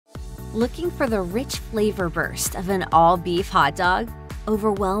Looking for the rich flavor burst of an all-beef hot dog?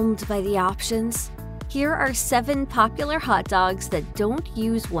 Overwhelmed by the options? Here are 7 popular hot dogs that don't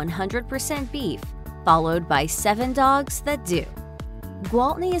use 100% beef, followed by 7 dogs that do.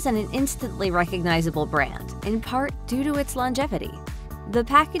 Gwaltney is an instantly recognizable brand, in part due to its longevity. The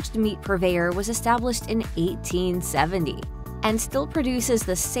packaged meat purveyor was established in 1870 and still produces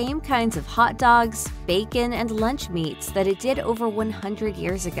the same kinds of hot dogs, bacon, and lunch meats that it did over 100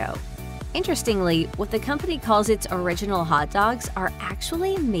 years ago. Interestingly, what the company calls its original hot dogs are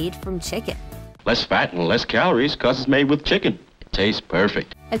actually made from chicken. Less fat and less calories because it's made with chicken. It tastes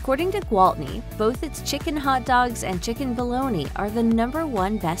perfect. According to Gwaltney, both its chicken hot dogs and chicken bologna are the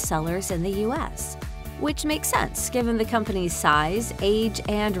 #1 bestsellers in the US, which makes sense given the company's size, age,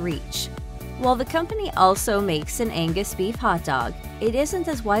 and reach. While the company also makes an Angus beef hot dog, it isn't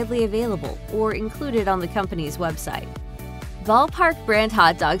as widely available or included on the company's website. Ballpark brand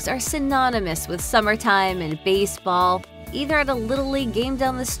hot dogs are synonymous with summertime and baseball, either at a Little League game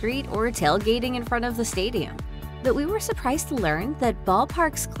down the street or tailgating in front of the stadium. But we were surprised to learn that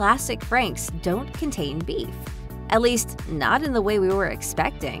Ballpark's classic Franks don't contain beef. At least, not in the way we were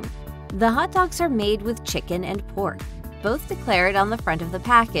expecting. The hot dogs are made with chicken and pork, both declared on the front of the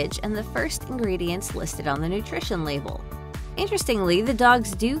package and the first ingredients listed on the nutrition label. Interestingly, the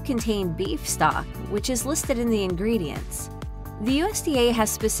dogs do contain beef stock, which is listed in the ingredients. The USDA has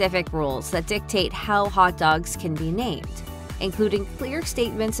specific rules that dictate how hot dogs can be named, including clear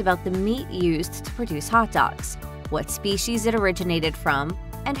statements about the meat used to produce hot dogs, what species it originated from,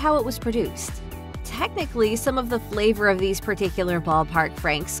 and how it was produced. Technically, some of the flavor of these particular Ballpark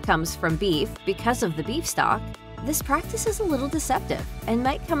Franks comes from beef because of the beef stock. This practice is a little deceptive and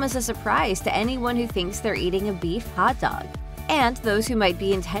might come as a surprise to anyone who thinks they're eating a beef hot dog, and those who might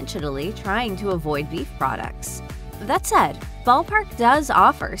be intentionally trying to avoid beef products. That said, Ballpark does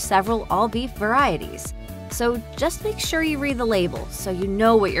offer several all-beef varieties, so just make sure you read the label so you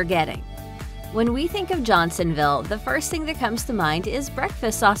know what you're getting. When we think of Johnsonville, the first thing that comes to mind is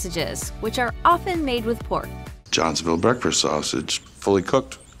breakfast sausages, which are often made with pork. Johnsonville breakfast sausage, fully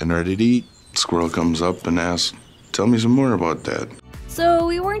cooked and ready to eat. Squirrel comes up and asks, "Tell me some more about that." So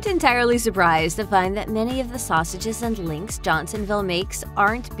we weren't entirely surprised to find that many of the sausages and links Johnsonville makes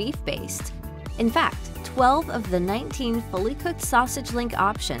aren't beef-based. In fact, 12 of the 19 fully cooked sausage link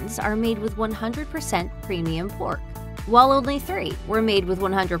options are made with 100% premium pork, while only 3 were made with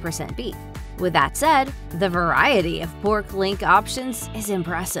 100% beef. With that said, the variety of pork link options is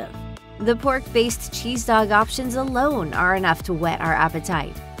impressive. The pork-based cheese dog options alone are enough to whet our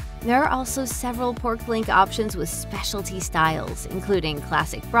appetite. There are also several pork link options with specialty styles, including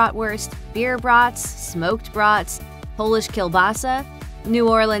classic bratwurst, beer brats, smoked brats, Polish kielbasa, New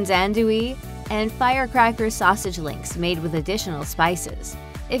Orleans andouille, and firecracker sausage links made with additional spices.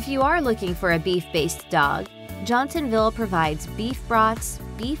 If you are looking for a beef-based dog, Johnsonville provides beef brats,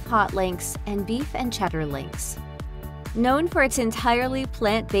 beef hot links, and beef and cheddar links. Known for its entirely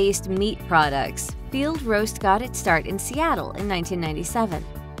plant-based meat products, Field Roast got its start in Seattle in 1997.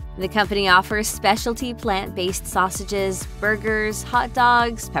 The company offers specialty plant-based sausages, burgers, hot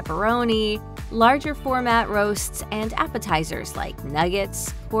dogs, pepperoni, larger format roasts, and appetizers like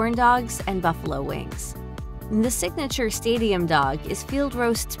nuggets, corn dogs, and buffalo wings. The signature stadium dog is Field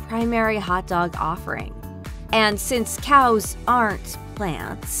Roast's primary hot dog offering. And since cows aren't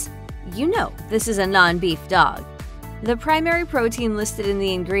plants, you know this is a non-beef dog. The primary protein listed in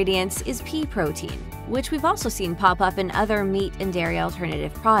the ingredients is pea protein, which we've also seen pop up in other meat and dairy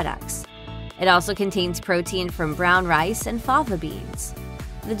alternative products. It also contains protein from brown rice and fava beans.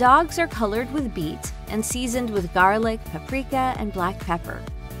 The dogs are colored with beet and seasoned with garlic, paprika, and black pepper.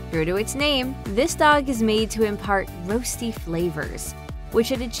 True to its name, this dog is made to impart roasty flavors,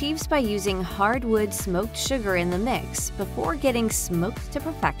 which it achieves by using hardwood smoked sugar in the mix before getting smoked to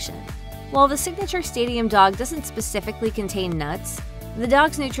perfection. While the signature stadium dog doesn't specifically contain nuts, the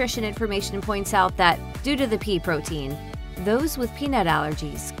dog's nutrition information points out that, due to the pea protein, those with peanut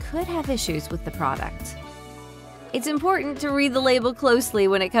allergies could have issues with the product. It's important to read the label closely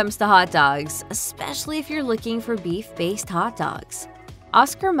when it comes to hot dogs, especially if you're looking for beef-based hot dogs.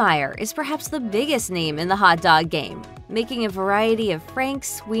 Oscar Mayer is perhaps the biggest name in the hot dog game, making a variety of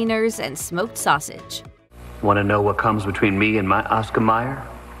Franks, Wieners, and smoked sausage. Want to know what comes between me and my Oscar Mayer?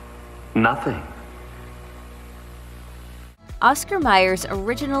 Nothing. Oscar Mayer's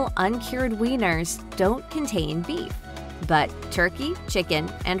original uncured Wieners don't contain beef, but turkey, chicken,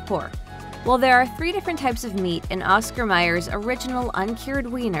 and pork. While there are 3 different types of meat in Oscar Mayer's original uncured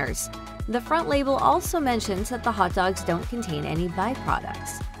Wieners, the front label also mentions that the hot dogs don't contain any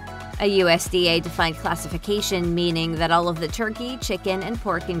byproducts. a USDA-defined classification meaning that all of the turkey, chicken, and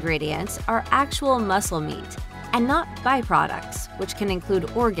pork ingredients are actual muscle meat and not byproducts, which can include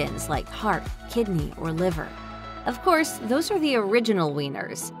organs like heart, kidney, or liver. Of course, those are the original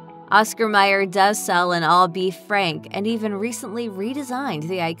Wieners. Oscar Mayer does sell an all-beef Frank and even recently redesigned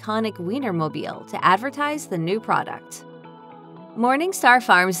the iconic Wienermobile to advertise the new product. MorningStar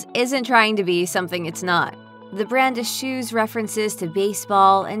Farms isn't trying to be something it's not. The brand eschews references to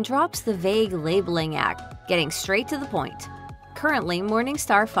baseball and drops the vague labeling act, getting straight to the point. Currently,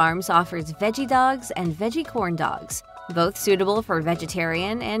 MorningStar Farms offers veggie dogs and veggie corn dogs, both suitable for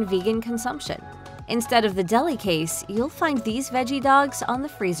vegetarian and vegan consumption. Instead of the deli case, you'll find these veggie dogs on the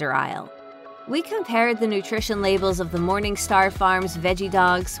freezer aisle. We compared the nutrition labels of the MorningStar Farms veggie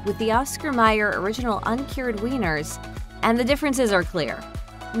dogs with the Oscar Mayer original Uncured Wieners, and the differences are clear.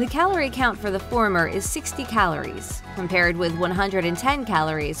 The calorie count for the former is 60 calories, compared with 110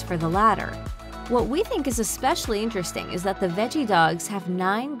 calories for the latter. What we think is especially interesting is that the veggie dogs have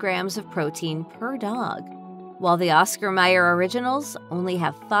 9 grams of protein per dog, while the Oscar Mayer originals only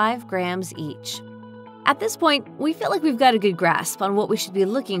have 5 grams each. At this point, we feel like we've got a good grasp on what we should be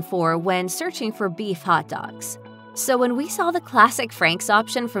looking for when searching for beef hot dogs. So when we saw the classic Frank's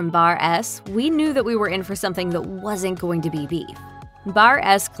option from Bar S, we knew that we were in for something that wasn't going to be beef. Bar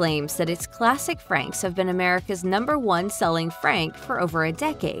S claims that its classic Franks have been America's #1 selling Frank for over a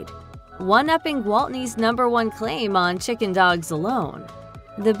decade, one-upping Gwaltney's #1 claim on chicken dogs alone.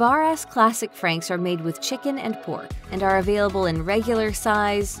 The Bar S Classic Franks are made with chicken and pork and are available in regular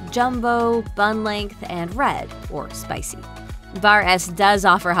size, jumbo, bun length, and red, or spicy. Bar S does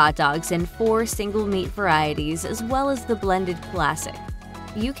offer hot dogs in 4 single meat varieties as well as the blended classic.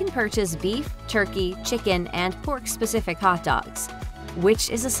 You can purchase beef, turkey, chicken, and pork-specific hot dogs, which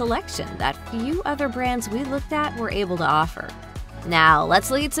is a selection that few other brands we looked at were able to offer. Now, let's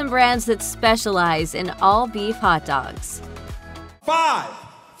look at some brands that specialize in all-beef hot dogs. 5,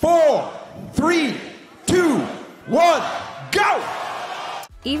 4, 3, 2, 1, go!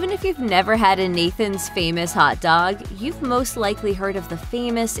 Even if you've never had a Nathan's Famous hot dog, you've most likely heard of the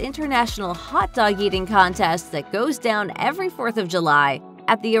famous international hot dog eating contest that goes down every 4th of July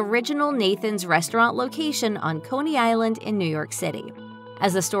at the original Nathan's restaurant location on Coney Island in New York City.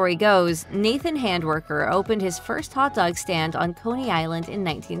 As the story goes, Nathan Handwerker opened his first hot dog stand on Coney Island in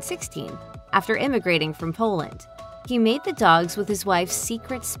 1916, after immigrating from Poland. He made the dogs with his wife's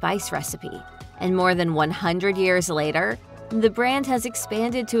secret spice recipe, and more than 100 years later, the brand has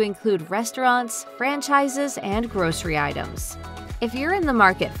expanded to include restaurants, franchises, and grocery items. If you're in the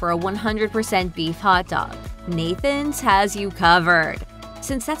market for a 100% beef hot dog, Nathan's has you covered,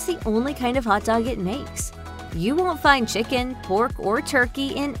 since that's the only kind of hot dog it makes. You won't find chicken, pork, or turkey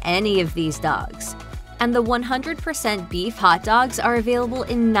in any of these dogs. And the 100% beef hot dogs are available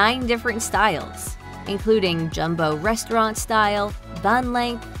in 9 different styles, including jumbo restaurant style, bun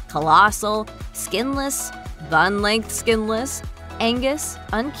length, colossal, skinless, bun length skinless, Angus,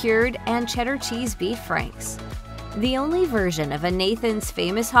 uncured, and cheddar cheese beef franks. The only version of a Nathan's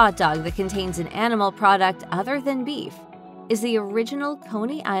Famous hot dog that contains an animal product other than beef is the original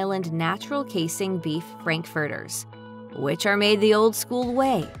Coney Island natural casing beef Frankfurters, which are made the old school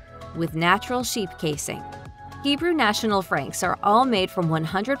way, with natural sheep casing. Hebrew National Franks are all made from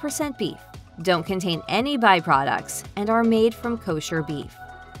 100% beef, don't contain any byproducts, and are made from kosher beef.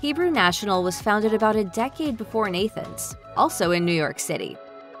 Hebrew National was founded about a decade before Nathan's, also in New York City.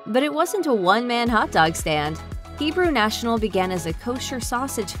 But it wasn't a one-man hot dog stand. Hebrew National began as a kosher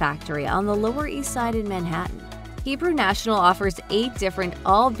sausage factory on the Lower East Side in Manhattan. Hebrew National offers 8 different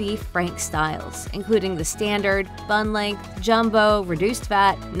all-beef Frank styles, including the standard, bun length, jumbo, reduced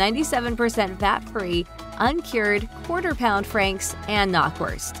fat, 97% fat-free, uncured, quarter-pound Franks, and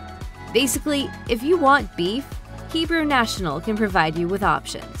knockwurst. Basically, if you want beef, Hebrew National can provide you with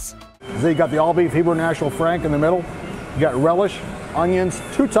options. So you got the all-beef Hebrew National Frank in the middle. You got relish, onions,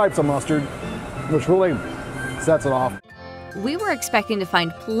 2 types of mustard, which really sets it off. We were expecting to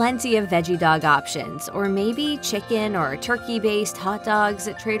find plenty of veggie dog options, or maybe chicken or turkey-based hot dogs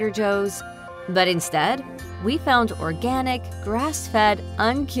at Trader Joe's. But instead, we found organic, grass-fed,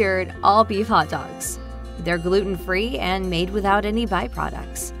 uncured, all-beef hot dogs. They're gluten-free and made without any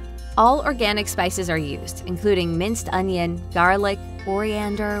byproducts. All organic spices are used, including minced onion, garlic,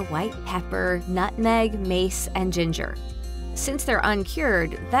 coriander, white pepper, nutmeg, mace, and ginger. Since they're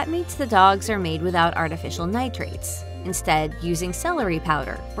uncured, that means the dogs are made without artificial nitrates, instead using celery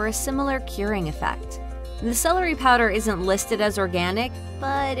powder for a similar curing effect. The celery powder isn't listed as organic,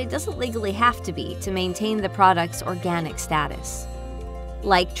 but it doesn't legally have to be to maintain the product's organic status.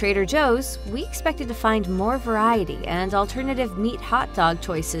 Like Trader Joe's, we expected to find more variety and alternative meat hot dog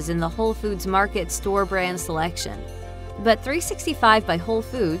choices in the Whole Foods Market store brand selection. But 365 by Whole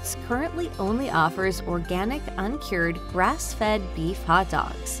Foods currently only offers organic, uncured, grass-fed beef hot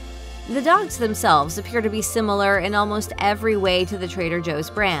dogs. The dogs themselves appear to be similar in almost every way to the Trader Joe's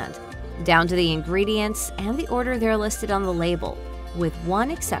brand, down to the ingredients and the order they're listed on the label, with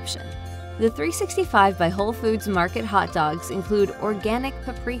one exception. The 365 by Whole Foods Market hot dogs include organic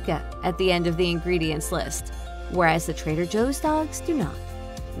paprika at the end of the ingredients list, whereas the Trader Joe's dogs do not.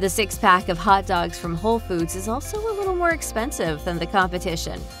 The 6-pack of hot dogs from Whole Foods is also a little more expensive than the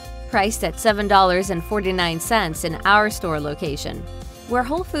competition, priced at $7.49 in our store location. Where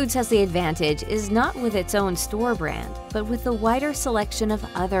Whole Foods has the advantage is not with its own store brand, but with the wider selection of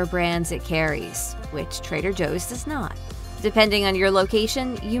other brands it carries, which Trader Joe's does not. Depending on your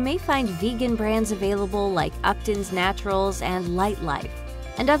location, you may find vegan brands available like Upton's Naturals and Light Life,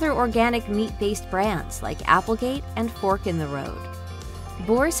 and other organic meat-based brands like Applegate and Fork in the Road.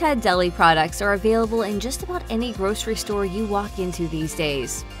 Boar's Head deli products are available in just about any grocery store you walk into these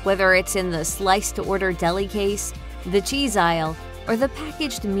days, whether it's in the slice-to-order deli case, the cheese aisle, or the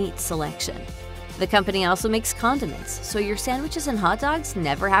packaged meat selection. The company also makes condiments, so your sandwiches and hot dogs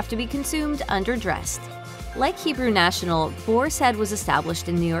never have to be consumed underdressed. Like Hebrew National, Boar's Head was established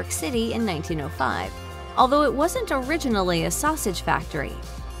in New York City in 1905. Although it wasn't originally a sausage factory,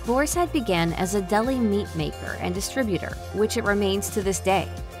 Boar's Head began as a deli meat maker and distributor, which it remains to this day.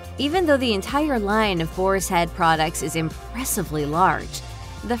 Even though the entire line of Boar's Head products is impressively large,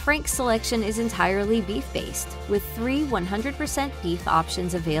 the Frank selection is entirely beef-based, with 3 100% beef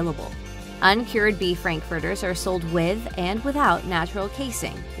options available. Uncured beef Frankfurters are sold with and without natural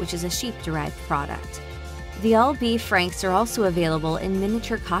casing, which is a sheep-derived product. The all-beef Franks are also available in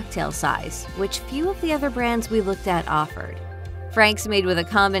miniature cocktail size, which few of the other brands we looked at offered. Franks made with a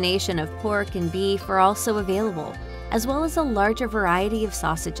combination of pork and beef are also available, as well as a larger variety of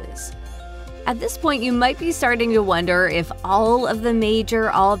sausages. At this point, you might be starting to wonder if all of the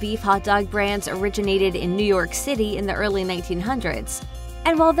major all-beef hot dog brands originated in New York City in the early 1900s.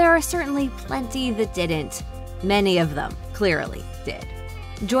 And while there are certainly plenty that didn't, many of them clearly did.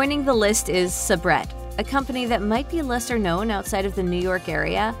 Joining the list is Sabrett, a company that might be lesser known outside of the New York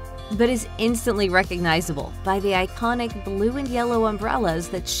area, but is instantly recognizable by the iconic blue and yellow umbrellas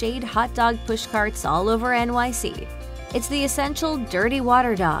that shade hot dog pushcarts all over NYC. It's the essential dirty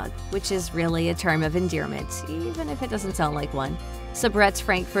water dog, which is really a term of endearment, even if it doesn't sound like one. Sabrett's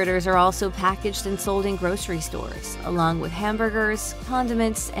Frankfurters are also packaged and sold in grocery stores, along with hamburgers,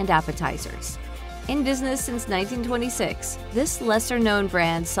 condiments, and appetizers. In business since 1926, this lesser-known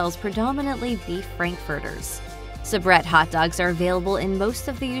brand sells predominantly beef Frankfurters. Sabrett hot dogs are available in most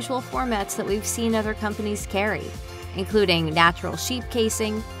of the usual formats that we've seen other companies carry, including natural sheep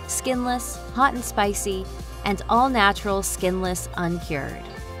casing, skinless, hot and spicy, and all-natural skinless uncured.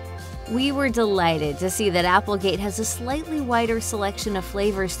 We were delighted to see that Applegate has a slightly wider selection of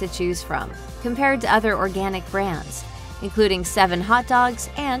flavors to choose from compared to other organic brands, including 7 hot dogs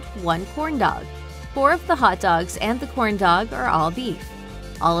and 1 corn dog. 4 of the hot dogs and the corn dog are all beef.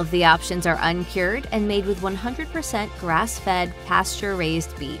 All of the options are uncured and made with 100% grass-fed,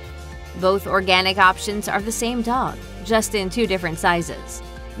 pasture-raised beef. Both organic options are the same dog, just in 2 different sizes.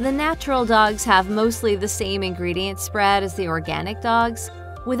 The natural dogs have mostly the same ingredient spread as the organic dogs,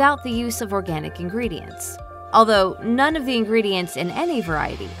 without the use of organic ingredients. Although none of the ingredients in any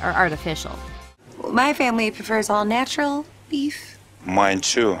variety are artificial. My family prefers all natural beef. Mine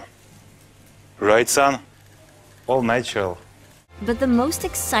too. Right, son? All natural. But the most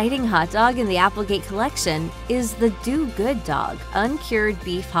exciting hot dog in the Applegate collection is the Do Good Dog Uncured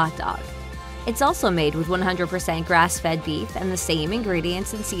Beef Hot Dog. It's also made with 100% grass-fed beef and the same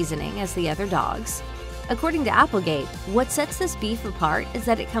ingredients and seasoning as the other dogs. According to Applegate, what sets this beef apart is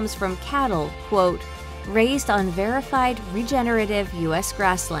that it comes from cattle, quote, raised on verified regenerative U.S.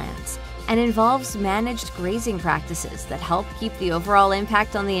 grasslands, and involves managed grazing practices that help keep the overall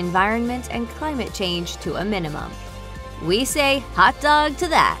impact on the environment and climate change to a minimum. We say hot dog to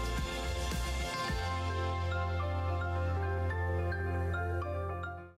that.